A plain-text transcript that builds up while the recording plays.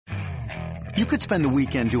You could spend the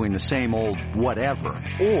weekend doing the same old whatever,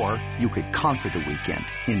 or you could conquer the weekend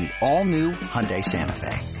in the all-new Hyundai Santa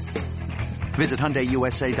Fe. Visit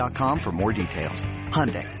HyundaiUSA.com for more details.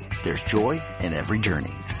 Hyundai, there's joy in every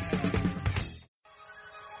journey.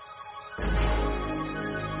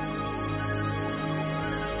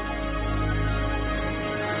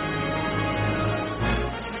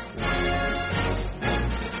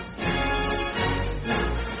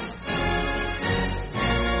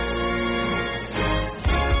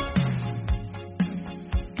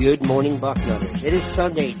 Good morning, Bucknutters. It is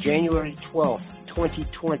Sunday, January 12th,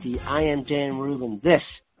 2020. I am Dan Rubin. This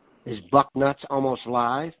is Bucknuts Almost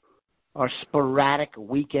Live, our sporadic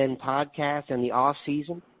weekend podcast in the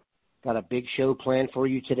off-season. Got a big show planned for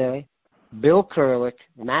you today. Bill Kurelic,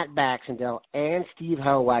 Matt Baxendale, and Steve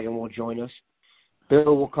Hellwagon will join us.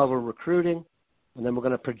 Bill will cover recruiting, and then we're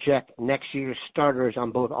going to project next year's starters on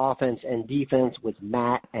both offense and defense with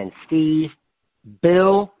Matt and Steve.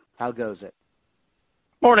 Bill, how goes it?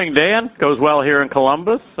 Morning, Dan. Goes well here in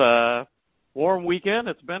Columbus. Warm weekend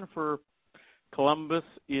it's been for Columbus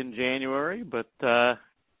in January, but a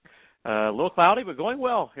little cloudy, but going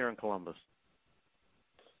well here in Columbus.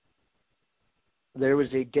 There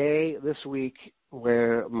was a day this week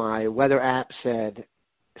where my weather app said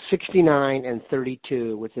 69 and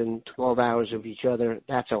 32 within 12 hours of each other.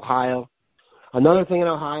 That's Ohio. Another thing in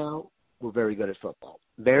Ohio, we're very good at football,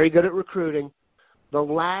 very good at recruiting. The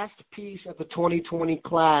last piece of the 2020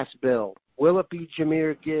 class, Bill, will it be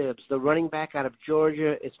Jahmyr Gibbs, the running back out of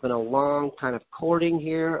Georgia? It's been a long kind of courting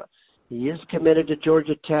here. He is committed to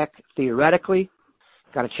Georgia Tech, theoretically.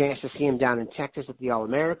 Got a chance to see him down in Texas at the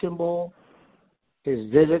All-American Bowl. His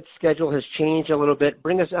visit schedule has changed a little bit.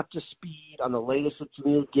 Bring us up to speed on the latest with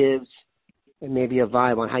Jahmyr Gibbs and maybe a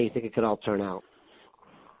vibe on how you think it could all turn out.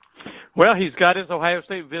 Well, he's got his Ohio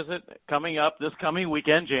State visit coming up this coming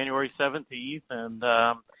weekend, January 17th, and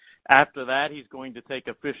after that he's going to take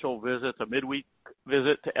official visits, a midweek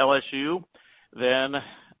visit to LSU, then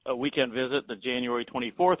a weekend visit the January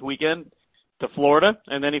 24th weekend to Florida,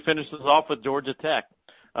 and then he finishes off with Georgia Tech.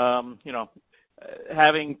 Having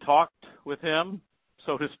talked with him,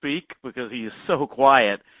 so to speak, because he is so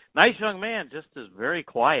quiet, nice young man, just is very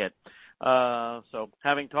quiet. So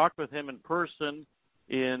having talked with him in person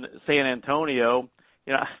in San Antonio,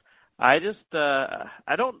 I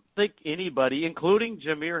don't think anybody, including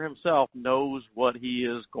Jahmyr himself, knows what he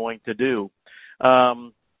is going to do.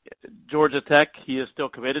 Georgia Tech, he is still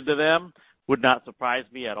committed to them. Would not surprise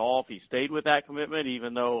me at all if he stayed with that commitment,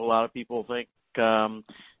 even though a lot of people think,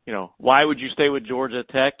 why would you stay with Georgia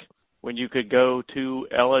Tech when you could go to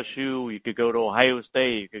LSU, you could go to Ohio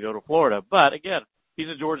State, you could go to Florida. But again, he's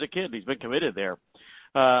a Georgia kid. He's been committed there.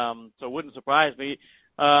 So it wouldn't surprise me.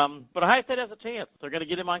 But Ohio State has a chance. They're going to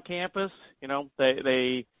get him on campus.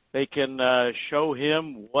 They can show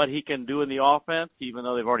him what he can do in the offense, even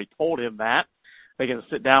though they've already told him that. They can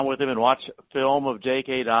sit down with him and watch film of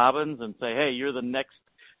J.K. Dobbins and say, hey, you're the next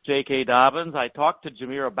J.K. Dobbins. I talked to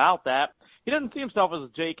Jahmyr about that. He doesn't see himself as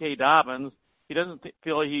J.K. Dobbins. He doesn't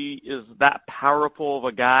feel he is that powerful of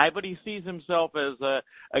a guy, but he sees himself as a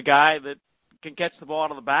guy that can catch the ball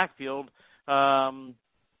out of the backfield,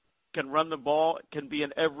 can run the ball, can be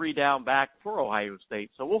an every down back for Ohio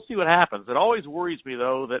State. So we'll see what happens. It always worries me,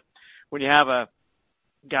 though, that when you have a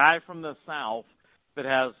guy from the South that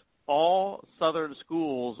has all Southern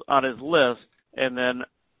schools on his list and then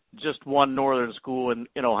just one Northern school in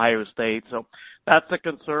Ohio State. So that's a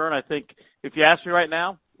concern. I think if you ask me right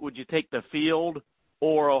now, would you take the field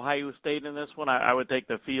or Ohio State in this one? I would take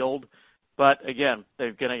the field. But, again,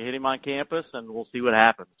 they're going to hit him on campus, and we'll see what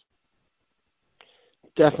happens.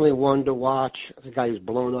 Definitely one to watch. The guy who's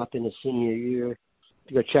blown up in his senior year.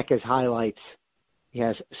 If you go check his highlights, he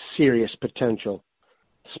has serious potential.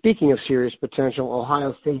 Speaking of serious potential,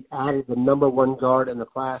 Ohio State added the number one guard in the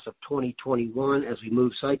class of 2021 as we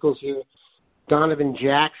move cycles here. Donovan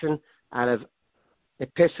Jackson out of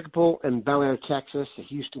Episcopal in Bel Air, Texas, a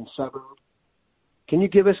Houston suburb. Can you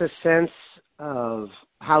give us a sense of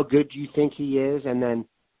how good you think he is? And then,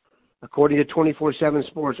 according to 24/7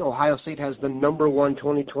 Sports, Ohio State has the number one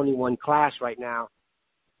 2021 class right now.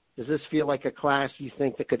 Does this feel like a class you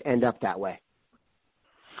think that could end up that way?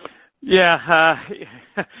 Yeah,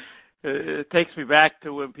 it takes me back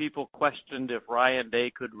to when people questioned if Ryan Day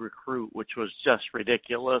could recruit, which was just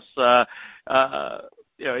ridiculous.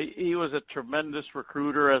 He was a tremendous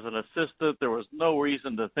recruiter as an assistant. There was no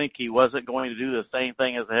reason to think he wasn't going to do the same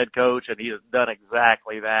thing as a head coach, and he has done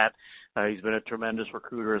exactly that. He's been a tremendous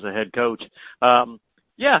recruiter as a head coach.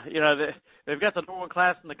 They've got the number one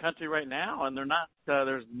class in the country right now, and they're not.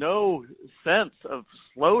 There's no sense of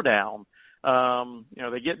slowdown.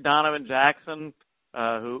 They get Donovan Jackson,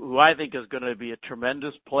 who I think is going to be a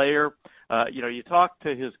tremendous player. You talk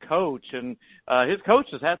to his coach, and his coach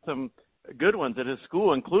has had some good ones at his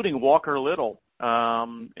school, including Walker Little.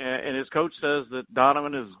 And his coach says that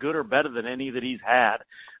Donovan is good or better than any that he's had.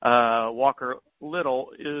 Walker Little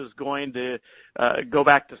is going to go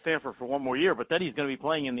back to Stanford for one more year, but then he's going to be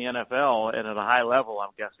playing in the NFL and at a high level,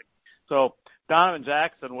 I'm guessing. So Donovan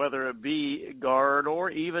Jackson, whether it be guard or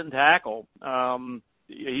even tackle,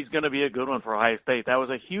 he's going to be a good one for Ohio State. That was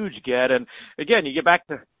a huge get. And, again, you get back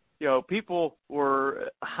to, people were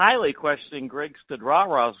highly questioning Greg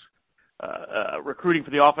Studrara's recruiting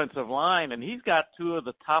for the offensive line, and he's got two of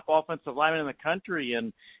the top offensive linemen in the country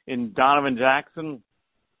in Donovan Jackson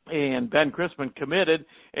and Ben Crispin committed,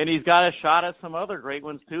 and he's got a shot at some other great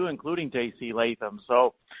ones too, including J.C. Latham.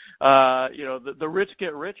 So, the rich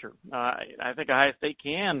get richer. I think Ohio State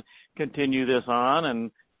can continue this on,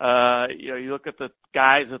 and you look at the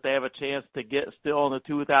guys that they have a chance to get still in the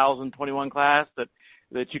 2021 class that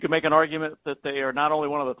you can make an argument that they are not only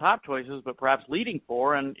one of the top choices, but perhaps leading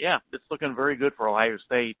for. And, yeah, it's looking very good for Ohio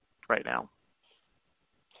State right now.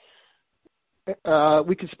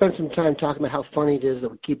 We could spend some time talking about how funny it is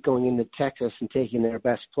that we keep going into Texas and taking their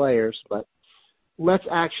best players, but let's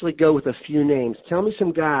actually go with a few names. Tell me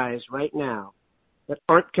some guys right now that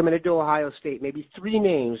aren't committed to Ohio State, maybe 3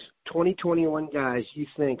 names, 2021 guys you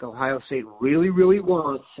think Ohio State really, really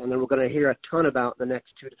wants, and then we're going to hear a ton about in the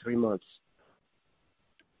next 2 to 3 months.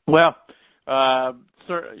 Well, I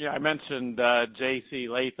mentioned J.C.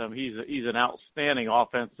 Latham. He's an outstanding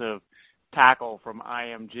offensive tackle from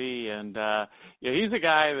IMG, and he's a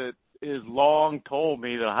guy that has long told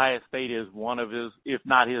me that Ohio State is one of his, if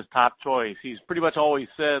not his top choice. He's pretty much always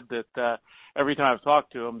said that every time I've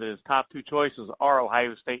talked to him that his top 2 choices are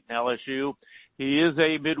Ohio State and LSU. He is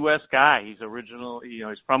a Midwest guy. He's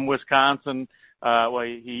he's from Wisconsin.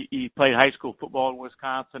 He played high school football in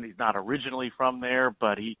Wisconsin. He's not originally from there,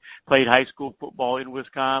 but he played high school football in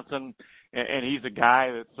Wisconsin, and he's a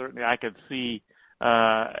guy that certainly I could see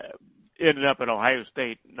ended up at Ohio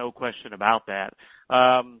State, no question about that.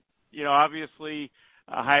 Obviously,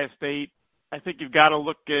 Ohio State, I think you've got to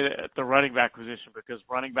look at the running back position because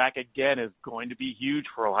running back, again, is going to be huge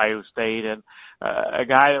for Ohio State. And a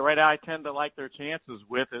guy that right now I tend to like their chances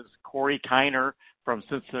with is Corey Kiner from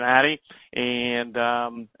Cincinnati. And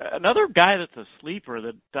another guy that's a sleeper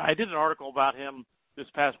that I did an article about him this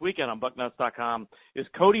past weekend on Bucknuts.com is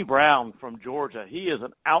Cody Brown from Georgia. He is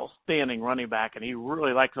an outstanding running back, and he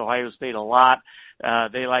really likes Ohio State a lot.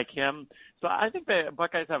 They like him. So I think the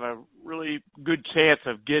Buckeyes have a really good chance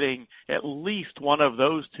of getting at least one of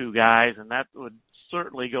those 2 guys, and that would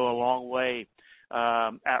certainly go a long way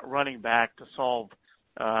at running back to solve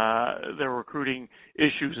their recruiting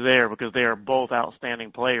issues there because they are both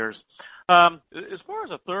outstanding players. As far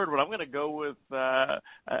as a third one, I'm going to go with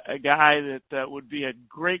a guy that would be a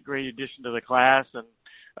great, great addition to the class and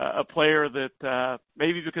a player that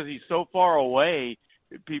maybe because he's so far away,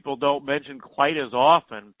 people don't mention quite as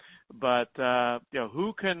often. But,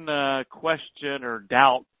 who can question or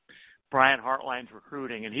doubt Brian Hartline's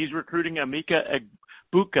recruiting? And he's recruiting Emeka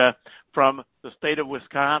Egbuka from the state of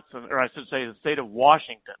Wisconsin, or I should say the state of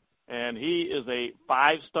Washington. And he is a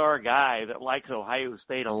 5-star guy that likes Ohio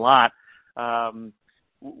State a lot.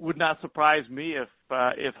 Would not surprise me if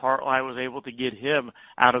Hartline was able to get him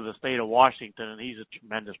out of the state of Washington, and he's a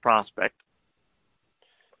tremendous prospect.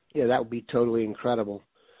 Yeah, that would be totally incredible.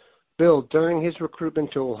 Bill, during his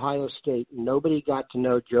recruitment to Ohio State, nobody got to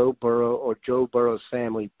know Joe Burrow or Joe Burrow's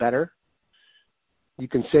family better. You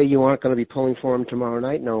can say you aren't going to be pulling for him tomorrow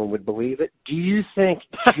night. No one would believe it. Do you think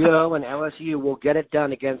Joe and LSU will get it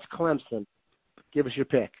done against Clemson? Give us your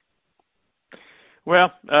pick.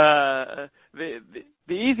 Well, the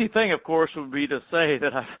easy thing, of course, would be to say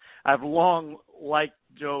that I've long liked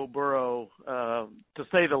Joe Burrow, to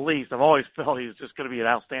say the least. I've always felt he was just going to be an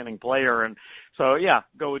outstanding player. And so, yeah,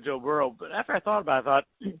 go with Joe Burrow. But after I thought about it, I thought,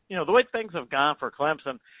 the way things have gone for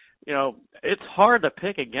Clemson, it's hard to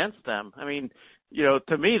pick against them. I mean,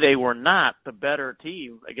 to me, they were not the better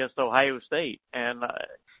team against Ohio State. And,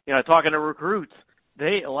 talking to recruits,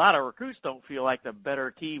 a lot of recruits don't feel like the better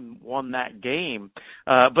team won that game.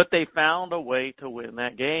 But they found a way to win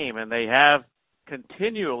that game, and they have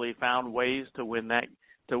continually found ways to win that,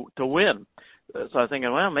 to win. So I was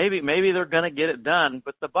thinking, well, maybe they're going to get it done.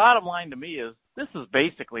 But the bottom line to me is this is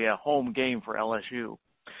basically a home game for LSU.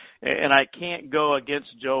 And I can't go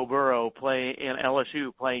against Joe Burrow in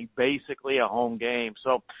LSU playing basically a home game.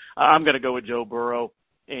 So I'm going to go with Joe Burrow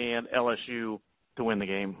and LSU to win the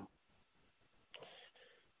game.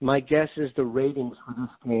 My guess is the ratings for this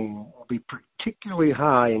game will be particularly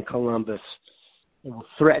high in Columbus. It will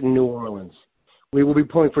threaten New Orleans. We will be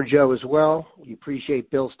pulling for Joe as well. We appreciate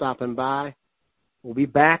Bill stopping by. We'll be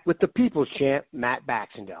back with the People's Champ, Matt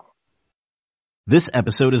Baxendale. This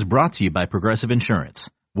episode is brought to you by Progressive Insurance.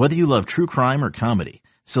 Whether you love true crime or comedy,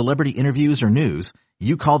 celebrity interviews or news,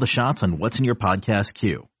 you call the shots on what's in your podcast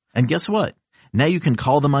queue. And guess what? Now you can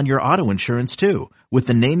call them on your auto insurance too with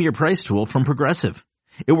the Name Your Price tool from Progressive.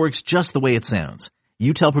 It works just the way it sounds.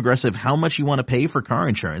 You tell Progressive how much you want to pay for car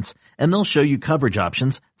insurance, and they'll show you coverage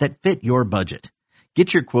options that fit your budget.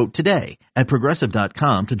 Get your quote today at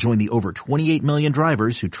Progressive.com to join the over 28 million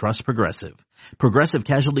drivers who trust Progressive. Progressive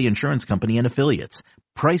Casualty Insurance Company and Affiliates.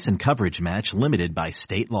 Price and coverage match limited by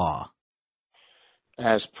state law.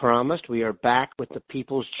 As promised, we are back with the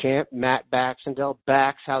People's Champ, Matt Baxendale.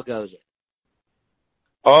 Bax, how goes it?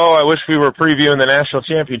 Oh, I wish we were previewing the national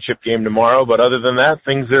championship game tomorrow, but other than that,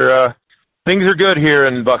 things are good here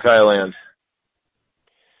in Buckeye Land.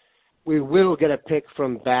 We will get a pick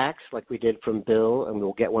from Bax, like we did from Bill, and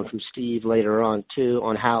we'll get one from Steve later on, too,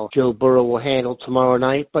 on how Joe Burrow will handle tomorrow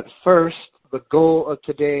night. But first, the goal of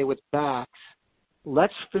today with Bax,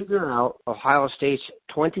 let's figure out Ohio State's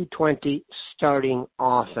 2020 starting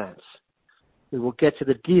offense. We will get to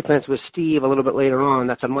the defense with Steve a little bit later on.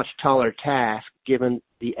 That's a much taller task given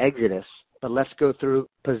the exodus. But let's go through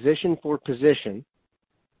position for position.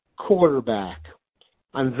 Quarterback.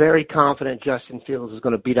 I'm very confident Justin Fields is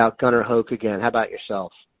going to beat out Gunnar Hoke again. How about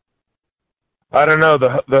yourself? I don't know.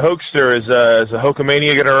 The Hokester is a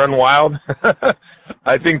Hokamania going to run wild?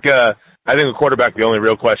 I think the quarterback, the only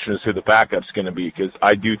real question is who the backup's going to be, because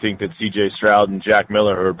I do think that C.J. Stroud and Jack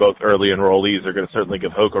Miller, who are both early enrollees, are going to certainly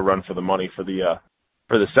give Hoke a run for the money for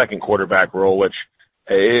the second quarterback role, which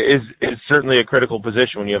is certainly a critical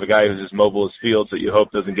position when you have a guy who's as mobile as Fields that you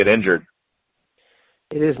hope doesn't get injured.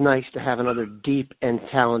 It is nice to have another deep and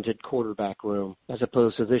talented quarterback room, as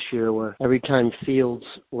opposed to this year where every time Fields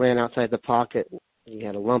ran outside the pocket, you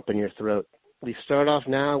had a lump in your throat. We start off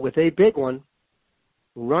now with a big one.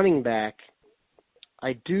 Running back.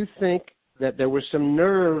 I do think that there were some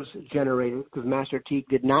nerves generated because Master Teague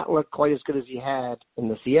did not look quite as good as he had in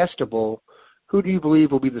the Fiesta Bowl. Who do you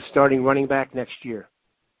believe will be the starting running back next year?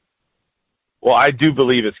 Well, I do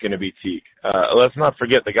believe it's going to be Teague. Let's not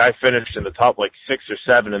forget the guy finished in the top 6 or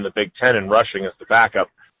 7 in the Big Ten in rushing as the backup.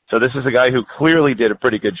 So this is a guy who clearly did a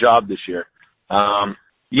pretty good job this year.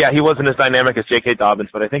 Yeah, he wasn't as dynamic as J.K.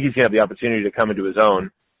 Dobbins, but I think he's going to have the opportunity to come into his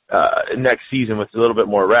own next season with a little bit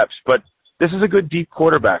more reps. But this is a good deep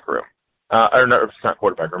quarterback room. It's not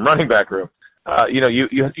quarterback room, running back room.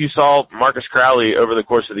 You saw Marcus Crowley over the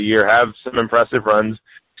course of the year have some impressive runs.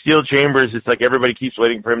 Steele Chambers, it's like everybody keeps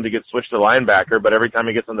waiting for him to get switched to linebacker, but every time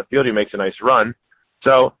he gets on the field, he makes a nice run.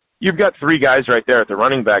 So you've got 3 guys right there at the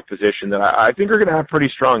running back position that I think are going to have pretty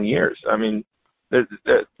strong years. I mean,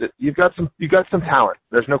 you've got some talent.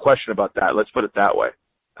 There's no question about that. Let's put it that way.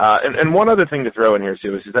 And one other thing to throw in here,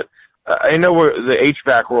 too, is that I know the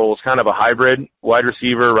H-back role is kind of a hybrid, wide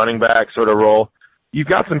receiver, running back sort of role. You've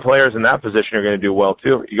got some players in that position who are going to do well,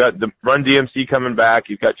 too. You got the Run DMC coming back.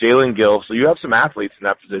 You've got Jalen Gill. So you have some athletes in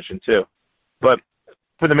that position, too. But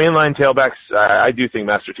for the mainline tailbacks, I do think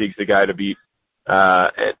Master Teague's the guy to beat.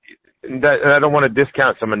 And I don't want to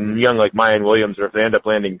discount someone young like Mayan Williams or if they end up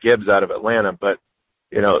landing Gibbs out of Atlanta. But,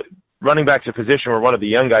 running back's a position where one of the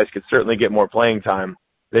young guys could certainly get more playing time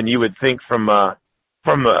than you would think from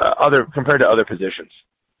compared to other positions.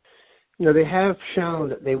 They have shown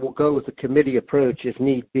that they will go with the committee approach if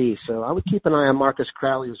need be. So I would keep an eye on Marcus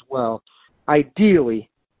Crowley as well. Ideally,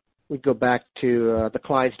 we'd go back to the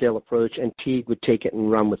Clydesdale approach, and Teague would take it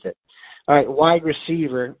and run with it. All right, wide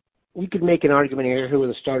receiver. We could make an argument here who are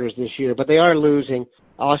the starters this year, but they are losing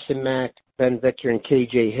Austin Mack, Ben Victor, and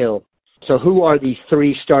K.J. Hill. So who are the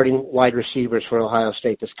 3 starting wide receivers for Ohio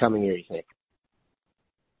State this coming year, you think?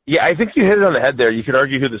 Yeah, I think you hit it on the head there. You could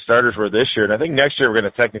argue who the starters were this year, and I think next year we're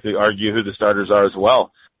going to technically argue who the starters are as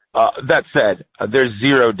well. That said, there's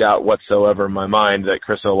zero doubt whatsoever in my mind that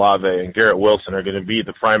Chris Olave and Garrett Wilson are going to be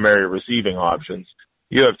the primary receiving options.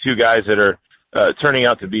 You have 2 guys that are turning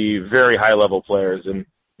out to be very high-level players, and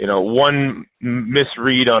one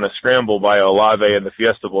misread on a scramble by Olave in the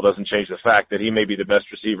Fiesta Bowl doesn't change the fact that he may be the best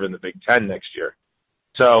receiver in the Big Ten next year.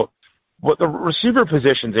 So the receiver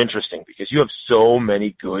position's interesting because you have so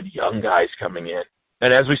many good young guys coming in.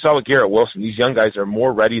 And as we saw with Garrett Wilson, these young guys are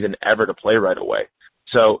more ready than ever to play right away.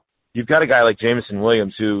 So you've got a guy like Jameson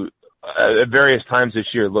Williams who at various times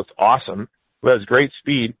this year looked awesome, who has great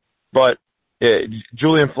speed, but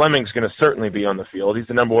Julian Fleming's going to certainly be on the field. He's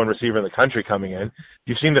the number 1 receiver in the country coming in.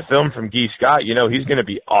 You've seen the film from Guy Scott. He's going to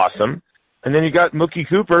be awesome. And then you got Mookie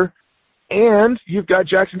Cooper, and you've got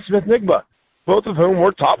Jackson Smith-Njigba, both of whom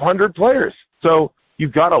were top 100 players. So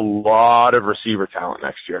you've got a lot of receiver talent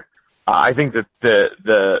next year. I think that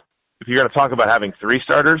if you're going to talk about having three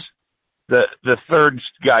starters, the third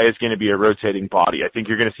guy is going to be a rotating body. I think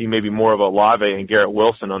you're going to see maybe more of Olave and Garrett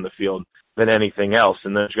Wilson on the field than anything else,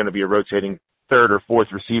 and there's going to be a rotating third or fourth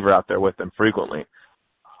receiver out there with them frequently.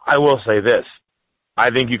 I will say this. I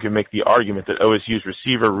think you can make the argument that OSU's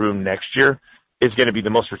receiver room next year is going to be the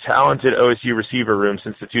most talented OSU receiver room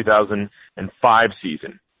since the 2005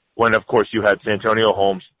 season, when, of course, you had Santonio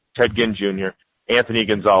Holmes, Ted Ginn Jr., Anthony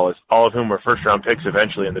Gonzalez, all of whom were first-round picks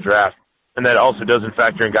eventually in the draft. And that also doesn't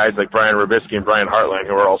factor in guys like Brian Robisky and Brian Hartline,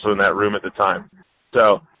 who were also in that room at the time.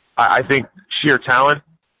 So I think sheer talent,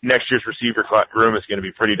 next year's receiver room is going to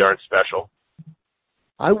be pretty darn special.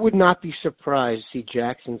 I would not be surprised to see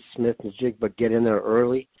Jackson Smith-Njigba get in there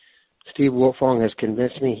early. Steve Wiltfong has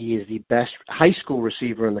convinced me he is the best high school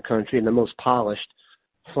receiver in the country and the most polished,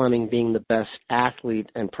 Fleming being the best athlete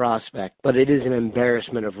and prospect. But it is an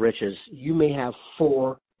embarrassment of riches. You may have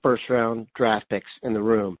 4 first-round draft picks in the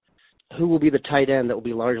room. Who will be the tight end that will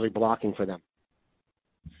be largely blocking for them?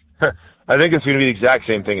 I think it's going to be the exact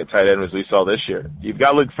same thing at tight end as we saw this year. You've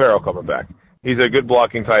got Luke Farrell coming back. He's a good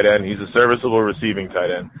blocking tight end. He's a serviceable receiving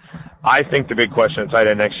tight end. I think the big question at tight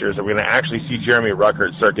end next year is, are we going to actually see Jeremy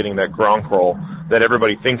Ruckert start getting that Gronk role that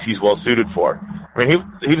everybody thinks he's well suited for? I mean,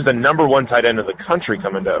 he was the number 1 tight end in the country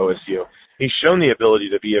coming to OSU. He's shown the ability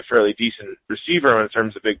to be a fairly decent receiver in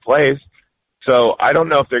terms of big plays. So I don't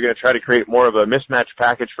know if they're going to try to create more of a mismatch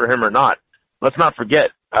package for him or not. Let's not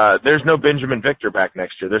forget, there's no Benjamin Victor back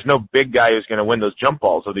next year. There's no big guy who's going to win those jump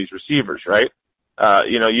balls of these receivers, right?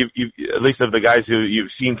 You've at least of the guys who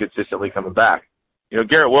you've seen consistently coming back.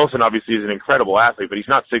 Garrett Wilson obviously is an incredible athlete, but he's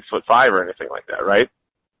not 6'5" or anything like that, right?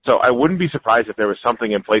 So I wouldn't be surprised if there was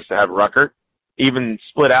something in place to have Ruckert even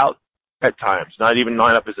split out at times, not even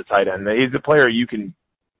line up as a tight end. He's a player you can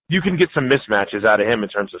get some mismatches out of him in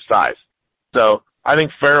terms of size. So I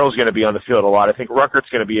think Farrell's going to be on the field a lot. I think Ruckert's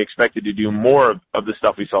going to be expected to do more of the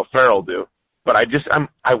stuff we saw Farrell do. But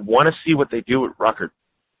I want to see what they do with Ruckert,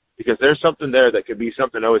 because there's something there that could be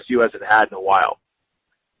something OSU hasn't had in a while.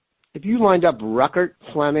 If you lined up Ruckert,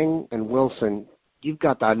 Fleming, and Wilson, you've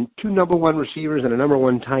got the 2 number 1 receivers and a number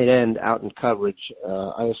 1 tight end out in coverage.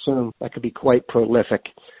 I assume that could be quite prolific.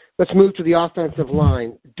 Let's move to the offensive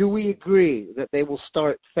line. Do we agree that they will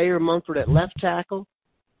start Thayer Munford at left tackle,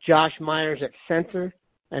 Josh Myers at center,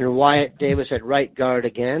 and Wyatt Davis at right guard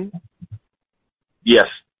again? Yes.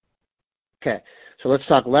 Okay, so let's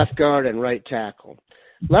talk left guard and right tackle.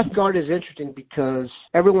 Left guard is interesting because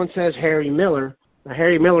everyone says Harry Miller. Now,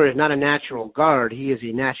 Harry Miller is not a natural guard. He is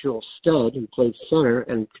a natural stud who plays center.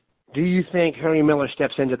 And do you think Harry Miller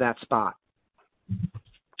steps into that spot?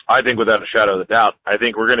 I think without a shadow of a doubt. I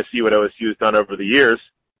think we're going to see what OSU has done over the years,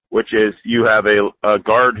 which is you have a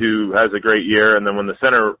guard who has a great year, and then when the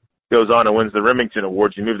center goes on and wins the Remington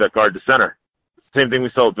Awards, you move that guard to center. Same thing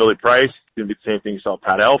we saw with Billy Price. It's going to be the same thing you saw with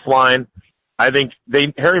Pat Elflein. I think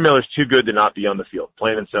Harry Miller's too good to not be on the field,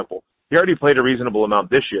 plain and simple. He already played a reasonable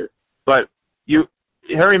amount this year, but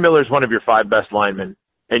Harry Miller's one of your 5 best linemen,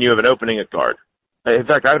 and you have an opening at guard. In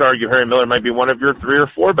fact, I would argue Harry Miller might be one of your 3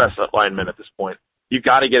 or 4 best linemen at this point. You've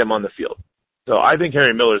got to get him on the field. So I think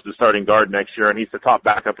Harry Miller's the starting guard next year, and he's the top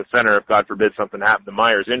backup at center if, God forbid, something happened to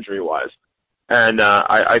Myers injury-wise. And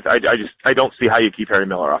I don't see how you keep Harry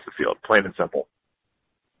Miller off the field, plain and simple.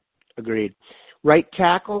 Agreed. Right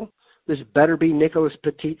tackle, this better be Nicholas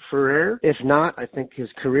Petit-Ferrer. If not, I think his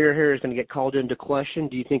career here is going to get called into question.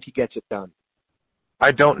 Do you think he gets it done?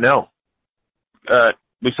 I don't know.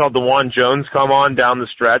 We saw DeJuan Jones come on down the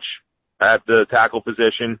stretch at the tackle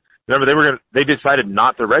position. Remember, they decided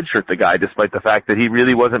not to redshirt the guy, despite the fact that he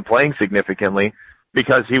really wasn't playing significantly,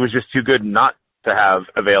 because he was just too good not to have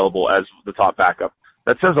available as the top backup.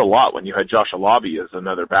 That says a lot when you had Josh Alabi as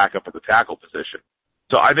another backup at the tackle position.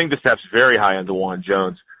 So I think the step's very high on DeJuan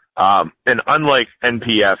Jones. And unlike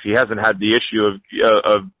NPF, he hasn't had the issue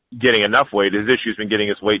of getting enough weight. His issue's been getting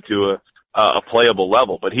his weight to a playable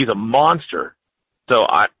level, but he's a monster. So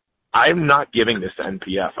I'm not giving this to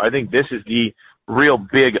NPF. I think this is the real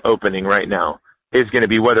big opening right now, is going to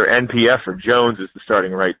be whether NPF or Jones is the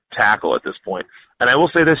starting right tackle at this point. And I will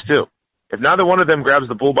say this too. If neither one of them grabs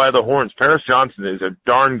the bull by the horns, Paris Johnson is a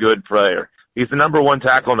darn good player. He's the number 1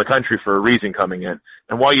 tackle in the country for a reason coming in.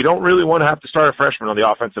 And while you don't really want to have to start a freshman on the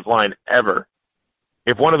offensive line ever,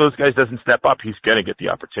 if one of those guys doesn't step up, he's going to get the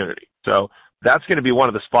opportunity. So that's going to be one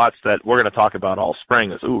of the spots that we're going to talk about all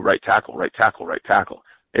spring is, right tackle, right tackle, right tackle.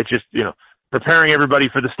 It's just, preparing everybody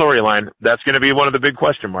for the storyline. That's going to be one of the big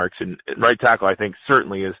question marks. And right tackle, I think,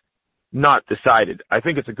 certainly is not decided. I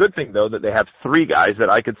think it's a good thing, though, that they have three guys that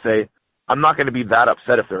I could say I'm not going to be that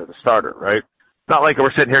upset if they're the starter, right? It's not like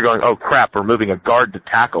we're sitting here going, oh, crap, we're moving a guard to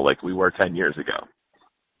tackle like we were 10 years ago.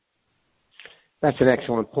 That's an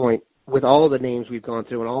excellent point. With all the names we've gone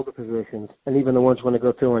through and all the positions, and even the ones we want to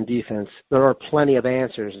go through on defense, there are plenty of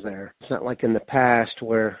answers there. It's not like in the past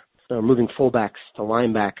where they're moving fullbacks to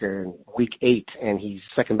linebacker in week 8, and he's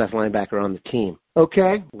second-best linebacker on the team.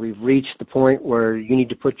 Okay, we've reached the point where you need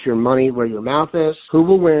to put your money where your mouth is. Who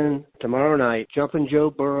will win tomorrow night, Jumpin' Joe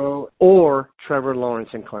Burrow or Trevor Lawrence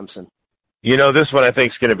in Clemson? You know, this one I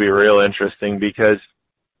think is going to be real interesting because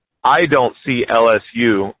I don't see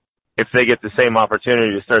LSU, if they get the same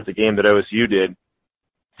opportunity to start the game that OSU did,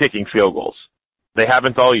 kicking field goals. They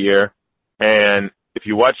haven't all year, and if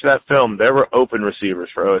you watch that film, there were open receivers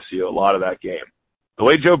for OSU a lot of that game. The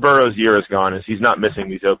way Joe Burrow's year has gone is he's not missing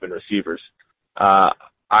these open receivers.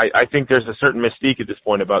 I think there's a certain mystique at this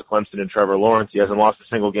point about Clemson and Trevor Lawrence. He hasn't lost a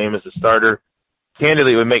single game as a starter.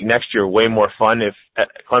 Candidly, it would make next year way more fun if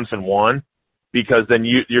Clemson won, because then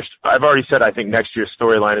I've already said I think next year's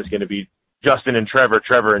storyline is going to be Justin and Trevor,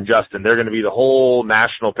 Trevor and Justin. They're going to be the whole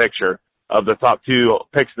national picture of the top 2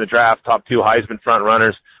 picks in the draft, top 2 Heisman front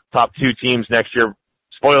runners, top 2 teams next year.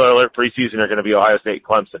 Spoiler alert, preseason are going to be Ohio State and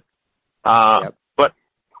Clemson. Yep. But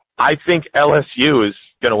I think LSU is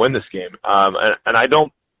going to win this game. And I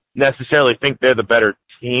don't necessarily think they're the better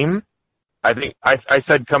team. I think I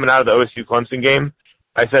said coming out of the OSU Clemson game,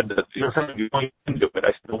 I said that going into it,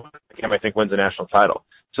 I still win the game, I think wins a national title.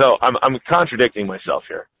 So I'm contradicting myself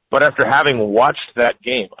here. But after having watched that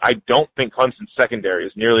game, I don't think Clemson's secondary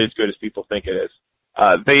is nearly as good as people think it is.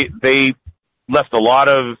 They left a lot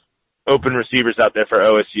of open receivers out there for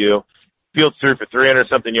OSU. Fields threw for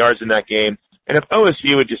 300-something yards in that game. And if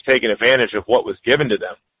OSU had just taken advantage of what was given to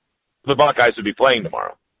them, the Buckeyes would be playing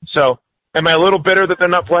tomorrow. So am I a little bitter that they're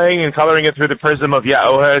not playing and coloring it through the prism of, yeah,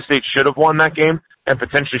 Ohio State should have won that game and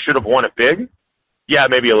potentially should have won it big? Yeah,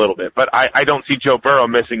 maybe a little bit. But I don't see Joe Burrow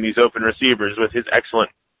missing these open receivers with his excellent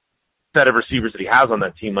set of receivers that he has on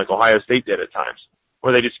that team like Ohio State did at times,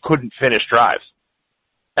 where they just couldn't finish drives.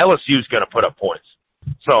 LSU's going to put up points.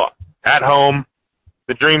 So at home,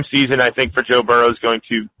 the dream season, I think, for Joe Burrow is going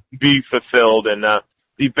to be fulfilled, and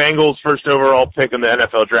the Bengals' first overall pick in the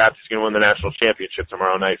NFL draft is going to win the national championship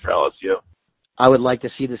tomorrow night for LSU. I would like to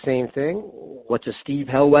see the same thing. What does Steve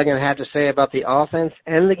Hellwagon have to say about the offense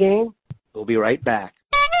and the game? We'll be right back.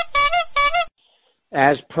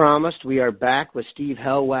 As promised, we are back with Steve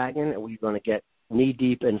Hellwagon, and we're going to get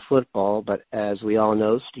knee-deep in football, but as we all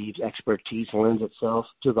know, Steve's expertise lends itself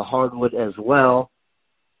to the hardwood as well,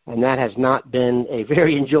 and that has not been a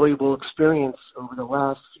very enjoyable experience over the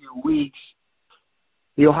last few weeks.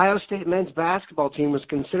 The Ohio State men's basketball team was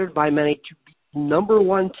considered by many to be the number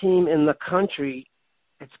 1 team in the country.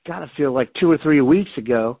 It's got to feel like 2 or 3 weeks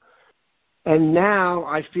ago, and now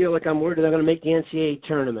I feel like I'm worried they're going to make the NCAA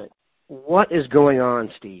tournament. What is going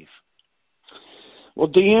on, Steve? Well,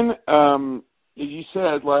 Dan, as you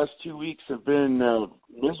said, last 2 weeks have been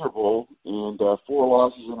miserable, and 4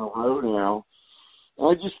 losses in a row now.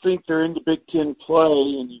 I just think they're in the Big Ten play,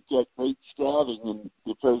 and you've got great scouting, and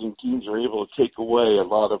the opposing teams are able to take away a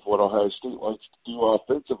lot of what Ohio State likes to do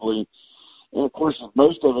offensively. And, of course,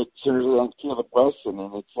 most of it centers around Caleb Wesson,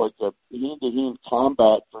 and it's like a hand-to-hand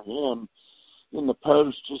combat for him in the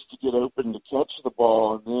post just to get open to catch the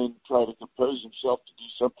ball and then try to compose himself to do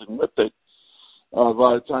something with it. A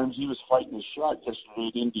lot of times he was fighting a shot yesterday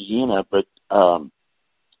at Indiana, but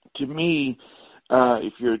to me,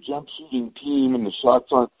 if you're a jump shooting team and the shots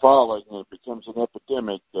aren't falling and it becomes an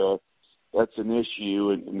epidemic, that's an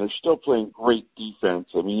issue, and they're still playing great defense.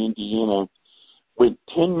 I mean, Indiana went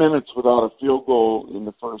 10 minutes without a field goal in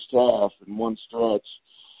the first half in one stretch,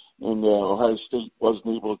 and Ohio State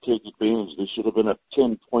wasn't able to take advantage. They should have been up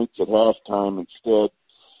 10 points at halftime. Instead,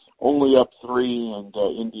 only up 3, and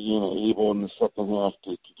Indiana able in the second half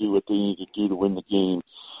to do what they needed to do to win the game.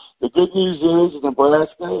 The good news is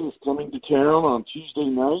Nebraska is coming to town on Tuesday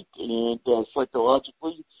night, and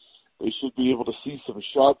psychologically they should be able to see some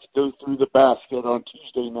shots go through the basket on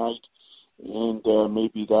Tuesday night, and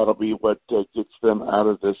maybe that'll be what gets them out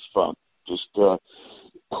of this funk. Just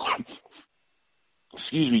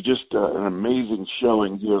an amazing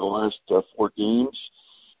showing here the last 4 games,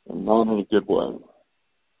 and not in a good way.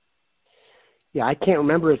 Yeah, I can't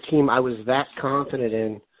remember a team I was that confident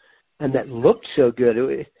in and that looked so good.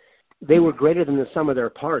 They were greater than the sum of their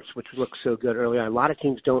parts, which looked so good earlier. A lot of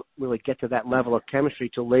teams don't really get to that level of chemistry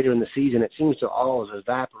till later in the season. It seems to all have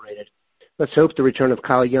evaporated. Let's hope the return of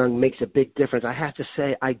Kyle Young makes a big difference. I have to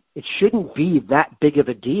say, it shouldn't be that big of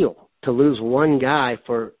a deal. to lose one guy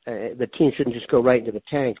for the team shouldn't just go right into the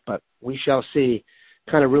tank, but we shall see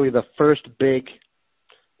kind of really the first big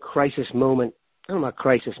crisis moment. I don't know about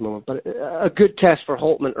crisis moment, but a good test for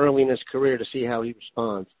Holtmann early in his career to see how he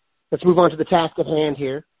responds. Let's move on to the task at hand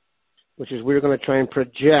here, which is we're going to try and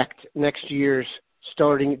project next year's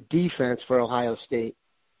starting defense for Ohio State.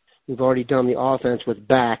 We've already done the offense with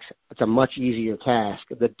backs. It's a much easier task.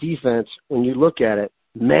 The defense, when you look at it,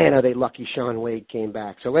 man, are they lucky Shaun Wade came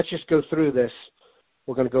back. So let's just go through this.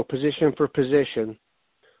 We're going to go position for position.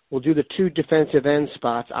 We'll do the 2 defensive end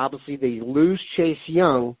spots. Obviously, they lose Chase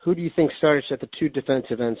Young. Who do you think starts at the 2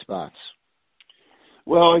 defensive end spots?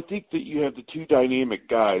 Well, I think that you have the 2 dynamic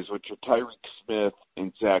guys, which are Tyreek Smith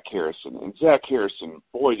and Zach Harrison. And Zach Harrison,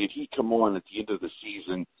 boy, did he come on at the end of the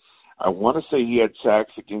season. I want to say he had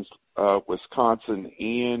sacks against Wisconsin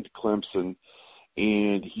and Clemson,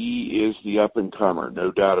 and he is the up-and-comer,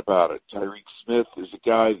 no doubt about it. Tyreek Smith is a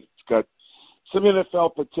guy that's got some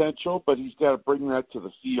NFL potential, but he's got to bring that to the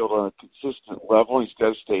field on a consistent level, and he's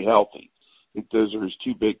got to stay healthy. I think those are his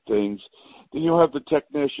 2 big things. Then you'll have the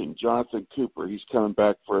technician, Jonathan Cooper. He's coming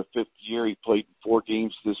back for a 5th year. He played in 4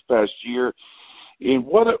 games this past year. And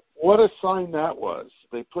what a sign that was.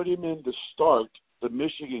 They put him in to start the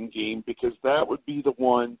Michigan game because that would be the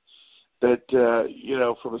one that,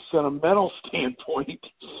 from a sentimental standpoint,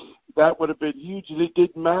 that would have been huge. And it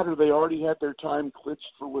didn't matter. They already had their time clinched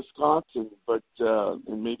for Wisconsin, but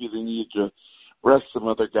and maybe they needed to rest some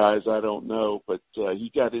other guys. I don't know. But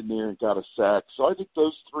he got in there and got a sack. So I think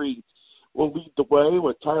those 3 will lead the way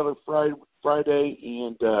with Tyler Friday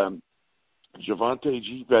and Javonte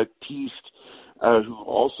G-Baptiste, who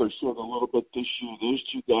also showed a little bit this year. Those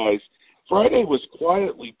 2 guys. Friday was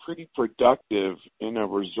quietly pretty productive in a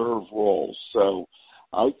reserve role. So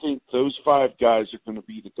I think those 5 guys are going to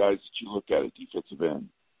be the guys that you look at defensive end.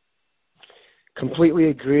 Completely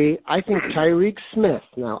agree. I think Tyreek Smith,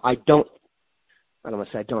 now I don't want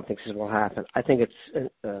to say I don't think this will happen. I think it's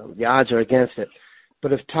the odds are against it.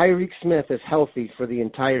 But if Tyreek Smith is healthy for the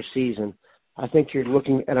entire season, I think you're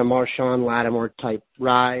looking at a Marshawn Lattimore type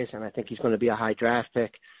rise, and I think he's going to be a high draft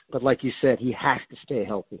pick. But like you said, he has to stay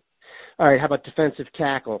healthy. All right, how about defensive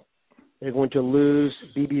tackle? They're going to lose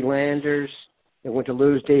B.B. Landers. They're going to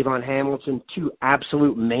lose Davon Hamilton, 2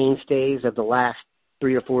 absolute mainstays of the last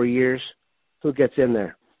 3 or 4 years. Who gets in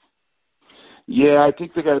there? Yeah, I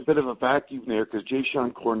think they got a bit of a vacuum there because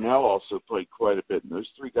Ja'Shawn Cornell also played quite a bit, and those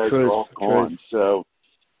 3 guys are all gone. So,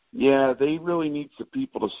 yeah, they really need some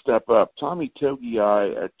people to step up. Tommy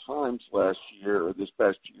Togiai at times last year or this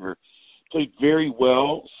past year played very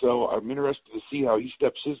well, so I'm interested to see how he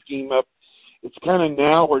steps his game up. It's kind of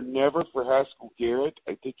now or never for Haskell Garrett.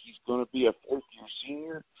 I think he's going to be a 4th-year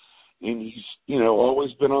senior, and he's,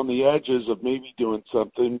 always been on the edges of maybe doing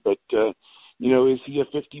something, but, is he a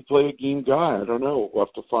 50-play-a-game guy? I don't know. We'll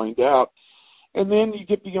have to find out. And then you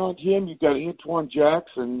get beyond him, you've got Antoine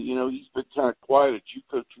Jackson. He's been kind of quiet,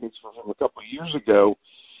 a JUCO transfer from a couple of years ago.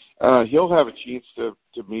 He'll have a chance to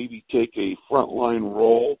maybe take a frontline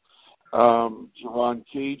role. Jerron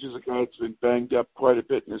Cage is a guy that's been banged up quite a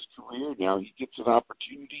bit in his career. Now he gets an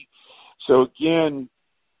opportunity. So, again,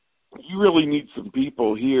 you really need some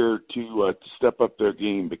people here to step up their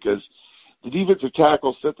game because the defensive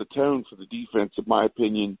tackle set the tone for the defense, in my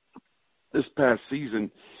opinion, this past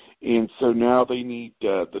season. And so now they need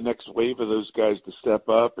the next wave of those guys to step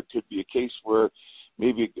up. It could be a case where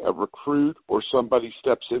maybe a recruit or somebody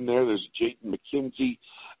steps in there. There's Jaden McKenzie,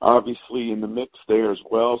 obviously, in the mix there as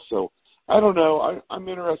well. So I don't know. I'm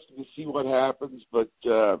interested to see what happens, but,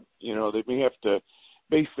 they may have to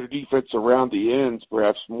base their defense around the ends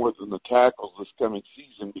perhaps more than the tackles this coming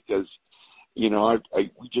season because,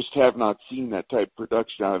 we just have not seen that type of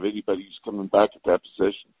production out of anybody who's coming back at that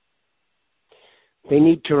position. They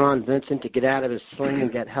need Teron Vincent to get out of his sling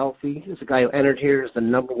and get healthy. He's a guy who entered here as the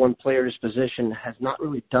number 1 player in his position, has not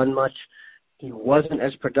really done much. He wasn't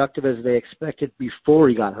as productive as they expected before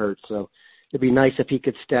he got hurt, so it'd be nice if he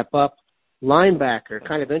could step up. Linebacker,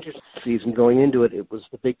 kind of interesting season going into it. It was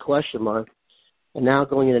the big question mark. And now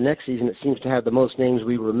going into next season, it seems to have the most names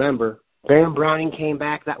we remember. Baron Browning came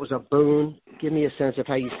back. That was a boon. Give me a sense of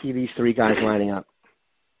how you see these 3 guys lining up.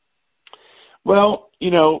 Well,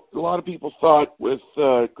 a lot of people thought with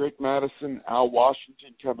Greg Madison, Al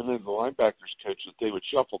Washington coming in as the linebackers coach that they would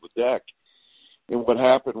shuffle the deck. And what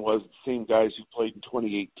happened was the same guys who played in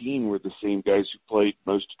 2018 were the same guys who played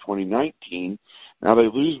most of 2019. Now they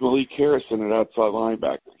lose Malik Harrison at outside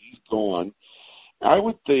linebacker. He's gone. I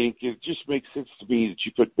would think it just makes sense to me that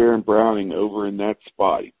you put Baron Browning over in that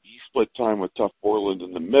spot. He split time with Tuff Borland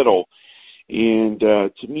in the middle. And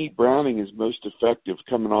to me, Browning is most effective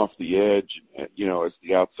coming off the edge, as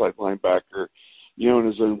the outside linebacker, in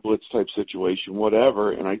his own blitz type situation,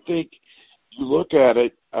 whatever. And I think you look at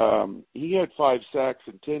it, he had 5 sacks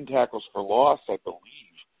and 10 tackles for loss, I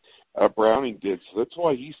believe, Browning did. So that's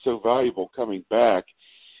why he's so valuable coming back.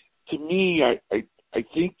 To me, I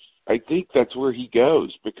think that's where he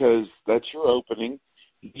goes, because that's your opening.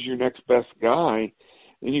 He's your next best guy.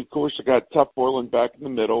 And you, of course, have got Tuff Borland back in the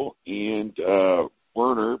middle, and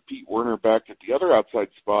Pete Werner back at the other outside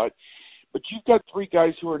spot. But you've got 3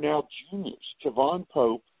 guys who are now juniors, Tavon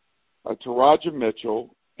Pope, Taraja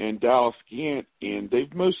Mitchell, and Dallas Gant, and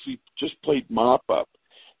they've mostly just played mop-up.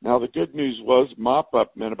 Now, the good news was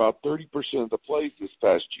mop-up meant about 30% of the plays this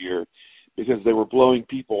past year because they were blowing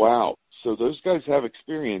people out. So those guys have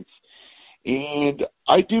experience. And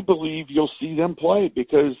I do believe you'll see them play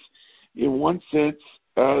because, in one sense,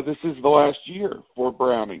 this is the last year for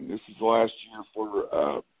Browning. This is the last year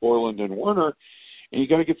for Borland and Werner. And you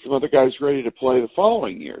got to get some other guys ready to play the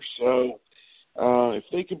following year. So if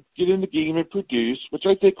they can get in the game and produce, which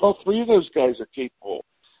I think all 3 of those guys are capable,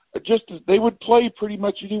 just as they would play pretty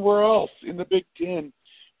much anywhere else in the Big Ten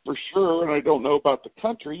for sure. And I don't know about the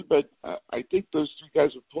country, but I think those 3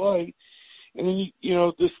 guys would play. And then,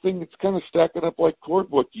 this thing that's kind of stacking up like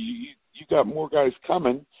cordwood, you got more guys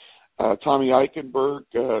coming. Tommy Eichenberg,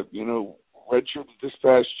 redshirted this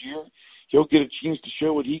past year. He'll get a chance to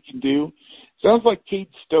show what he can do. Sounds like Cade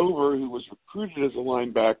Stover, who was recruited as a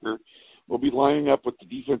linebacker, will be lining up with the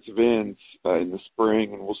defensive ends in the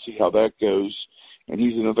spring, and we'll see how that goes. And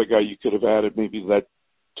he's another guy you could have added maybe that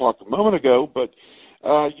talk a moment ago. But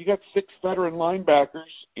you got 6 veteran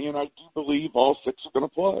linebackers, and I do believe all 6 are going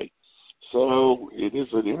to play. So it is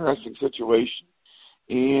an interesting situation.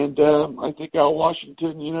 And I think Al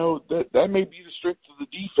Washington, that may be the strength of the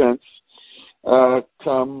defense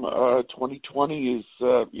come 2020 is,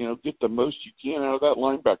 get the most you can out of that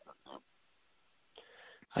linebacker.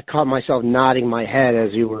 I caught myself nodding my head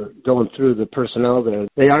as you were going through the personnel there.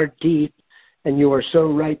 They are deep, and you are so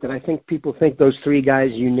right that I think people think those 3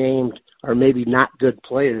 guys you named are maybe not good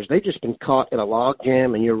players. They've just been caught in a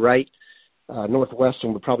logjam, and you're right.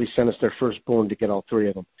 Northwestern would probably send us their firstborn to get all 3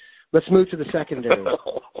 of them. Let's move to the secondary.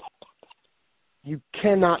 You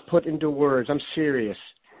cannot put into words, I'm serious,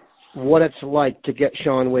 what it's like to get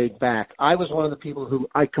Shaun Wade back. I was one of the people who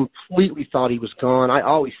I completely thought he was gone. I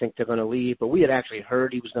always think they're going to leave, but we had actually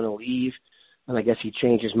heard he was going to leave, and I guess he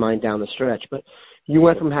changed his mind down the stretch. But you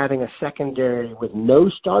went from having a secondary with no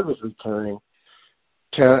starters returning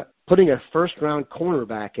to putting a first-round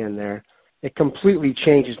cornerback in there. It completely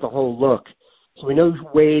changes the whole look. So we know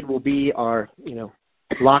Wade will be our,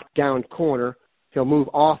 lockdown corner. He'll move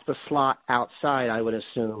off the slot outside, I would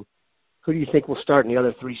assume. Who do you think will start in the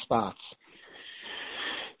other 3 spots?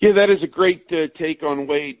 Yeah, that is a great take on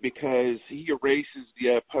Wade because he erases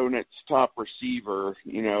the opponent's top receiver.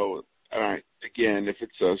 Again, if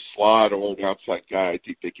it's a slot or an outside guy, I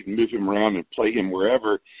think they can move him around and play him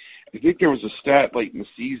wherever. I think there was a stat late in the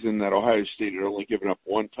season that Ohio State had only given up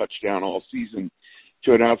 1 touchdown all season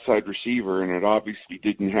to an outside receiver, and it obviously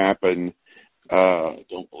didn't happen. I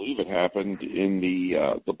don't believe it happened in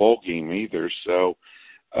the bowl game either. So,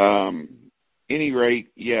 any rate,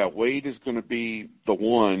 yeah, Wade is going to be the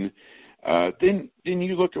one. Then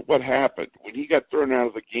you look at what happened when he got thrown out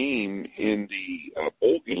of the game in the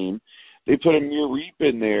bowl game. They put Amir Reep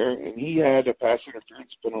in there, and he had a pass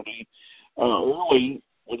interference penalty early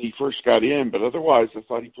when he first got in, but otherwise I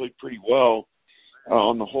thought he played pretty well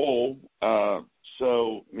on the whole.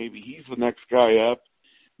 So maybe he's the next guy up.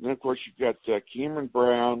 And then, of course, you've got Cameron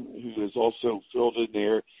Brown, who is also filled in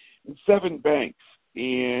there, and Sevyn Banks.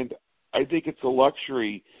 And I think it's a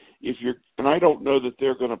luxury and I don't know that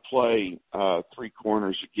they're going to play 3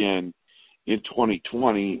 corners again in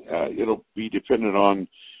 2020. It'll be dependent on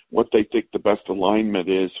what they think the best alignment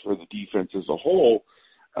is for the defense as a whole.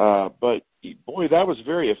 But, boy, that was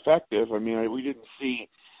very effective. I mean, we didn't see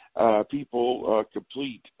people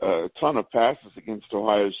complete a ton of passes against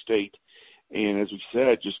Ohio State. And as we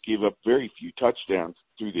said, just gave up very few touchdowns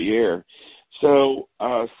through the air. So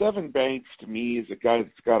Sevyn Banks, to me, is a guy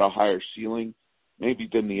that's got a higher ceiling maybe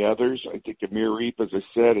than the others. I think Amir Reep, as I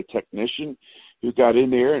said, a technician who got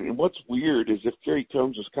in there. And what's weird is if Kerry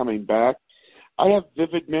Combs was coming back, I have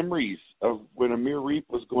vivid memories of when Amir Reep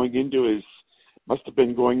was must have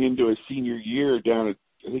been going into his senior year down at,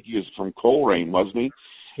 I think he was from Colerain, wasn't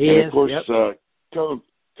he? Of course, yep.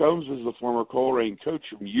 Combs was the former Colerain coach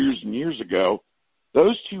from years and years ago.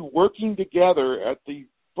 Those 2 working together at the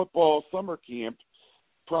football summer camp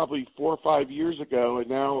probably 4 or 5 years ago, and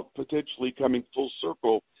now potentially coming full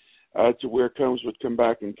circle to where Combs would come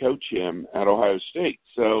back and coach him at Ohio State.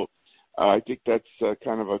 So I think that's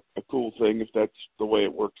kind of a cool thing if that's the way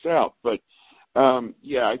it works out. But,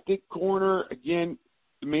 I think corner, again,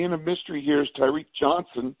 the man of mystery here is Tyreek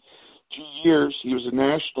Johnson. 2 years, he was a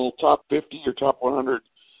national top 50 or top 100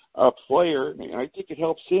 player. And I think it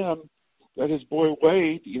helps him that his boy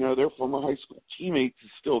Wade, their former high school teammates,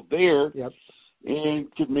 is still there. Yep.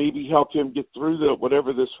 And could maybe help him get through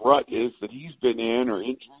whatever this rut is that he's been in, or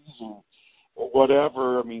injuries or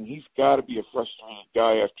whatever. I mean, he's got to be a frustrated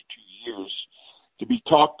guy after 2 years to be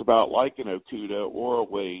talked about like an Okudah or a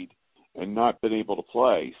Wade and not been able to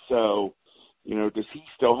play. So, does he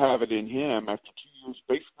still have it in him after 2 years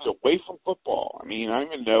basically away from football? I mean, I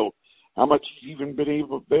don't even know how much he's even been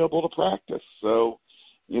able to practice. So,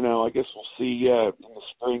 I guess we'll see in the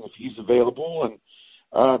spring if he's available and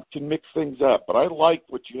can mix things up. But I like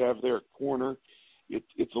what you have there at corner.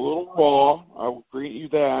 It's a little raw. I will grant you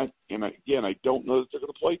that. And again, I don't know that they're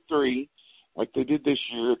going to play three like they did this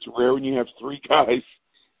year. It's rare when you have three guys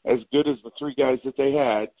as good as the three guys that they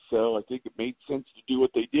had. So I think it made sense to do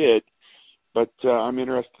what they did. But I'm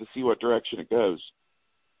interested to see what direction it goes.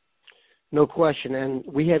 No question. And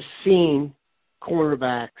we have seen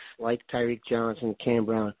cornerbacks like Tyreek Johnson, Cam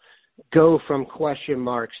Brown, go from question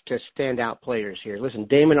marks to standout players here. Listen,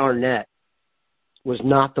 Damon Arnett was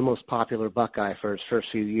not the most popular Buckeye for his first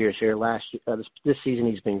few years here. This season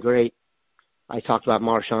he's been great. I talked about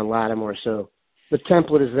Marshawn Lattimore, so the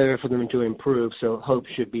template is there for them to improve, so hope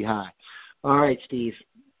should be high. All right, Steve,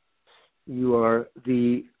 you are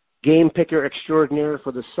the game picker extraordinaire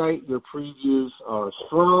for the site. Your previews are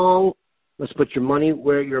strong. Let's put your money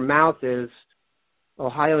where your mouth is.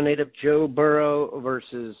 Ohio native Joe Burrow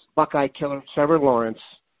versus Buckeye killer Trevor Lawrence.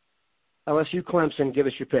 LSU Clemson, give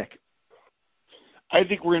us your pick. I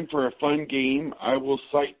think we're in for a fun game. I will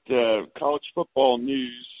cite College Football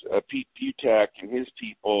News, Pete Butak and his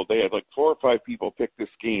people. They had like 4 or 5 people pick this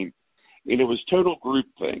game, and it was total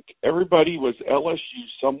groupthink. Everybody was LSU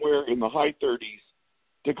somewhere in the high 30s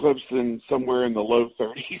to Clemson somewhere in the low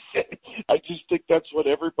 30s. I just think that's what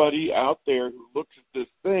everybody out there who looks at this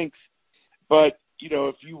thinks. But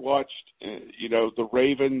if you watched, the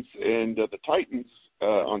Ravens and the Titans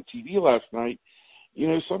on TV last night,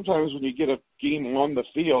 sometimes when you get a game on the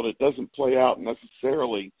field, it doesn't play out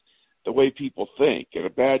necessarily the way people think. And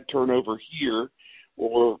a bad turnover here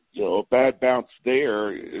or, a bad bounce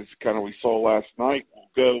there is kind of we saw last night will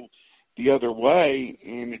go the other way,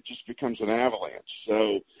 and it just becomes an avalanche.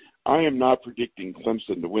 So I am not predicting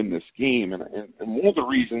Clemson to win this game. And one of the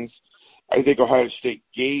reasons I think Ohio State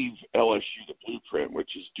gave LSU the blueprint,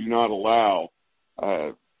 which is do not allow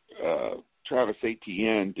Travis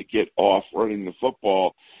Etienne to get off running the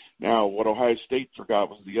football. Now, what Ohio State forgot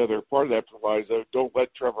was the other part of that proviso. Don't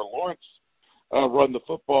let Trevor Lawrence run the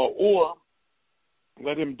football or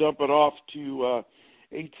let him dump it off to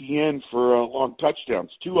Etienne for long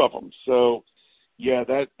touchdowns, 2 of them. So, yeah,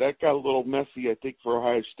 that got a little messy, I think, for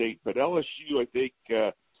Ohio State. But LSU, I think,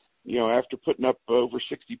 after putting up over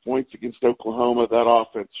 60 points against Oklahoma, that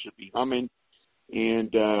offense should be humming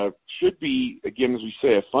and should be, again, as we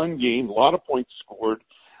say, a fun game. A lot of points scored.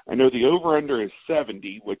 I know the over-under is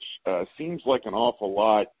 70, which seems like an awful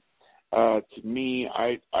lot. To me,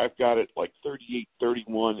 I've got it like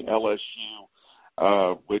 38-31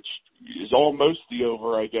 LSU, which is almost the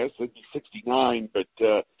over, I guess. It'd be 69. But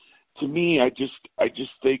to me, I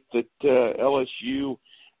just think that LSU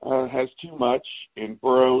has too much, and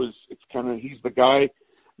Burrow he's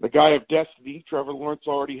the guy of destiny. Trevor Lawrence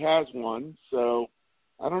already has one, so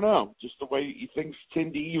I don't know. Just the way things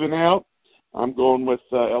tend to even out, I'm going with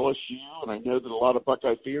LSU, and I know that a lot of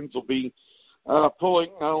Buckeye fans will be pulling,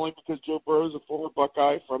 not only because Joe Burrow is a former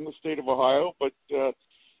Buckeye from the state of Ohio, but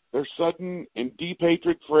their sudden and deep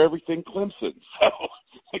hatred for everything Clemson. So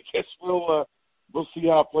I guess we'll see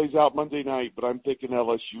how it plays out Monday night, but I'm thinking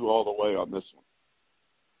LSU all the way on this one.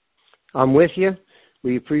 I'm with you.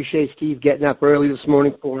 We appreciate Steve getting up early this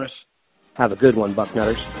morning for us. Have a good one,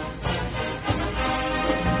 Bucknutters.